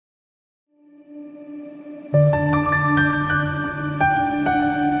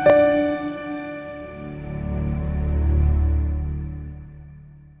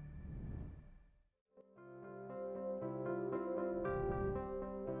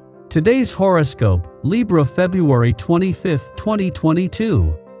Today's horoscope, Libra February 25,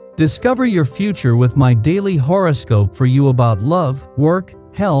 2022. Discover your future with my daily horoscope for you about love, work,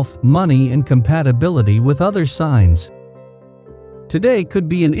 health, money, and compatibility with other signs. Today could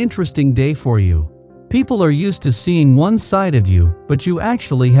be an interesting day for you. People are used to seeing one side of you, but you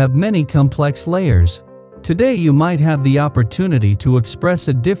actually have many complex layers. Today you might have the opportunity to express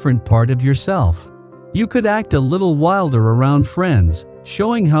a different part of yourself. You could act a little wilder around friends,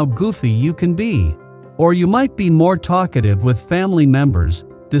 showing how goofy you can be. Or you might be more talkative with family members,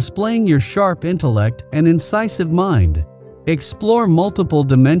 displaying your sharp intellect and incisive mind. Explore multiple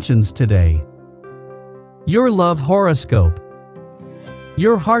dimensions today. Your love horoscope.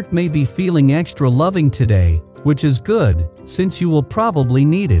 Your heart may be feeling extra loving today, which is good, since you will probably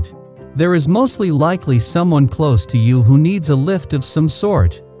need it. There is mostly likely someone close to you who needs a lift of some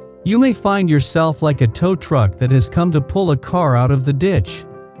sort. You may find yourself like a tow truck that has come to pull a car out of the ditch.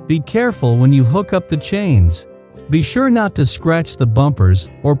 Be careful when you hook up the chains. Be sure not to scratch the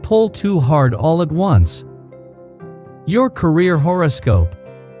bumpers or pull too hard all at once. Your career horoscope.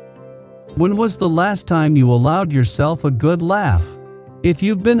 When was the last time you allowed yourself a good laugh? If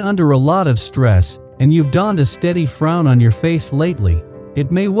you've been under a lot of stress and you've donned a steady frown on your face lately,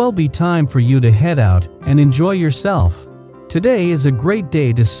 it may well be time for you to head out and enjoy yourself. Today is a great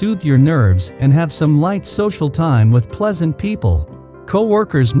day to soothe your nerves and have some light social time with pleasant people.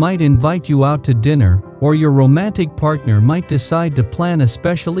 Co-workers might invite you out to dinner, or your romantic partner might decide to plan a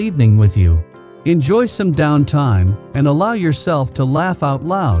special evening with you. Enjoy some downtime and allow yourself to laugh out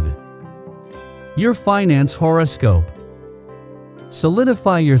loud. Your finance horoscope.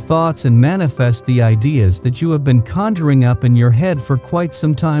 Solidify your thoughts and manifest the ideas that you have been conjuring up in your head for quite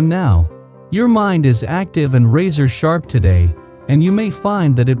some time now. Your mind is active and razor sharp today, and you may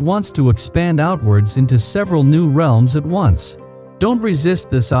find that it wants to expand outwards into several new realms at once. Don't resist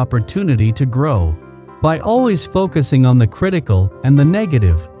this opportunity to grow. By always focusing on the critical and the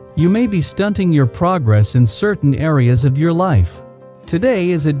negative, you may be stunting your progress in certain areas of your life. Today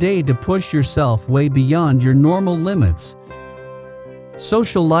is a day to push yourself way beyond your normal limits.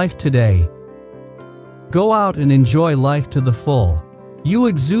 Social life today. Go out and enjoy life to the full. You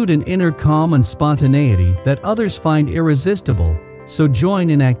exude an inner calm and spontaneity that others find irresistible, so join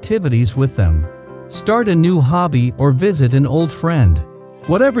in activities with them. Start a new hobby or visit an old friend.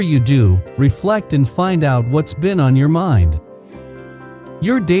 Whatever you do, reflect and find out what's been on your mind.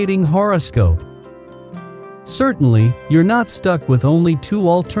 Your dating horoscope. Certainly, you're not stuck with only two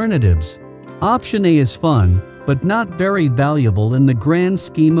alternatives. Option A is fun, but not very valuable in the grand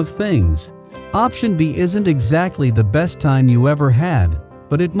scheme of things. Option B isn't exactly the best time you ever had,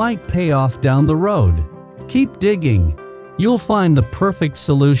 but it might pay off down the road. Keep digging. You'll find the perfect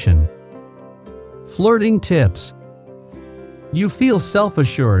solution. Flirting tips. You feel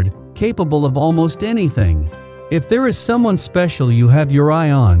self-assured, capable of almost anything. If there is someone special you have your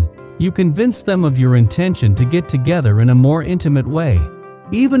eye on, you convince them of your intention to get together in a more intimate way.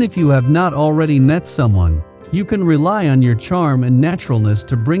 Even if you have not already met someone, you can rely on your charm and naturalness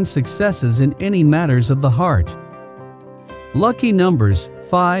to bring successes in any matters of the heart. Lucky numbers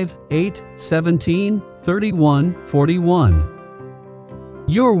 5, 8, 17, 31, 41.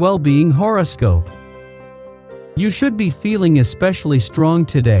 Your well-being horoscope. You should be feeling especially strong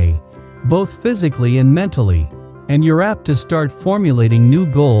today, both physically and mentally, and you're apt to start formulating new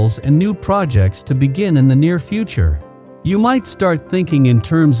goals and new projects to begin in the near future. You might start thinking in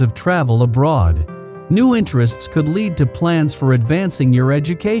terms of travel abroad. New interests could lead to plans for advancing your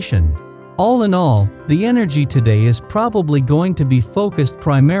education. All in all, the energy today is probably going to be focused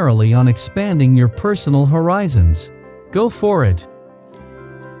primarily on expanding your personal horizons. Go for it.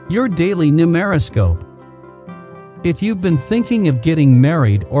 Your daily numeroscope. If you've been thinking of getting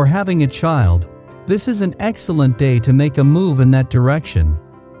married or having a child, this is an excellent day to make a move in that direction.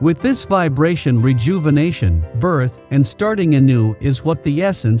 With this vibration, rejuvenation, birth, and starting anew is what the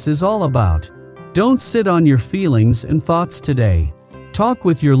essence is all about. Don't sit on your feelings and thoughts today. Talk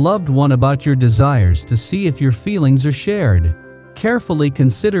with your loved one about your desires to see if your feelings are shared. Carefully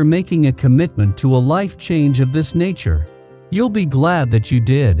consider making a commitment to a life change of this nature. You'll be glad that you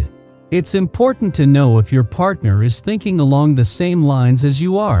did. It's important to know if your partner is thinking along the same lines as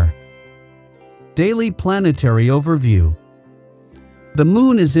you are. Daily planetary overview. The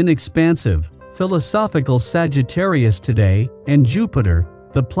moon is in expansive, philosophical Sagittarius today, and Jupiter,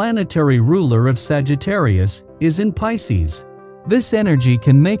 the planetary ruler of Sagittarius, is in Pisces. This energy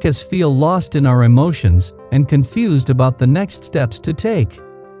can make us feel lost in our emotions and confused about the next steps to take.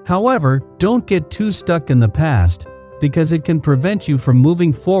 However, don't get too stuck in the past, because it can prevent you from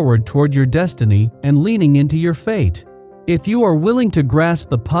moving forward toward your destiny and leaning into your fate. If you are willing to grasp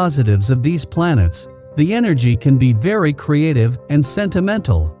the positives of these planets, the energy can be very creative and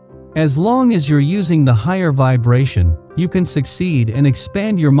sentimental. As long as you're using the higher vibration, you can succeed and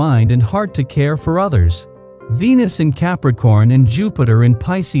expand your mind and heart to care for others. Venus in Capricorn and Jupiter in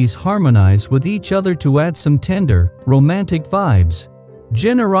Pisces harmonize with each other to add some tender, romantic vibes.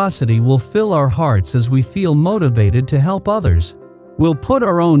 Generosity will fill our hearts as we feel motivated to help others. We'll put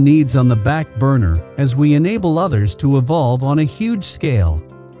our own needs on the back burner as we enable others to evolve on a huge scale.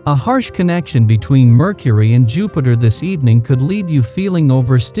 A harsh connection between Mercury and Jupiter this evening could leave you feeling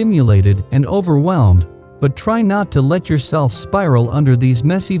overstimulated and overwhelmed, but try not to let yourself spiral under these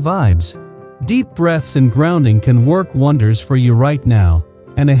messy vibes. Deep breaths and grounding can work wonders for you right now,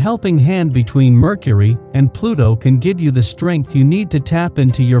 and a helping hand between Mercury and Pluto can give you the strength you need to tap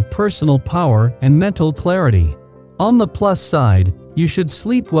into your personal power and mental clarity. On the plus side, you should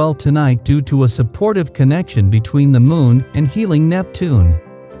sleep well tonight due to a supportive connection between the Moon and healing Neptune.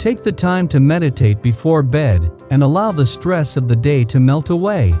 Take the time to meditate before bed and allow the stress of the day to melt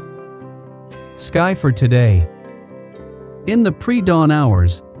away. Sky for today. In the pre-dawn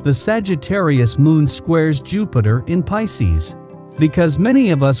hours, the Sagittarius moon squares Jupiter in Pisces. Because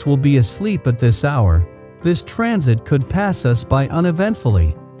many of us will be asleep at this hour, this transit could pass us by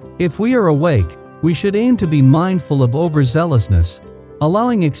uneventfully. If we are awake, we should aim to be mindful of overzealousness,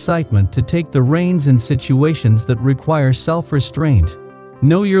 allowing excitement to take the reins in situations that require self-restraint.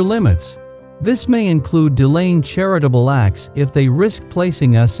 Know your limits. This may include delaying charitable acts if they risk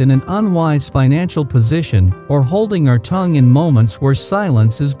placing us in an unwise financial position or holding our tongue in moments where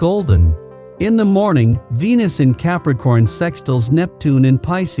silence is golden. In the morning, Venus in Capricorn sextiles Neptune in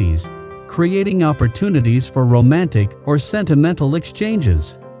Pisces, creating opportunities for romantic or sentimental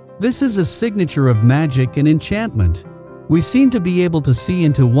exchanges. This is a signature of magic and enchantment. We seem to be able to see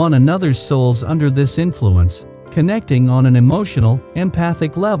into one another's souls under this influence, connecting on an emotional,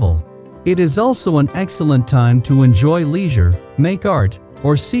 empathic level. It is also an excellent time to enjoy leisure, make art,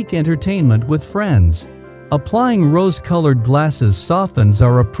 or seek entertainment with friends. Applying rose-colored glasses softens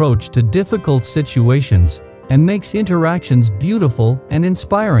our approach to difficult situations and makes interactions beautiful and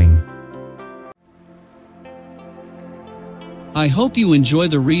inspiring. I hope you enjoy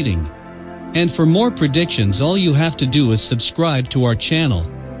the reading. And for more predictions, all you have to do is subscribe to our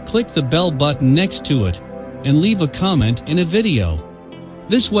channel, click the bell button next to it, and leave a comment in a video.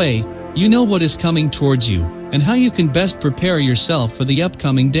 This way, you know what is coming towards you and how you can best prepare yourself for the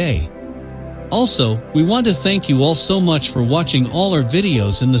upcoming day. Also, we want to thank you all so much for watching all our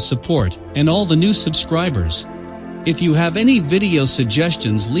videos and the support, and all the new subscribers. If you have any video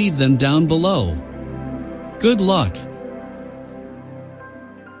suggestions, leave them down below. Good luck!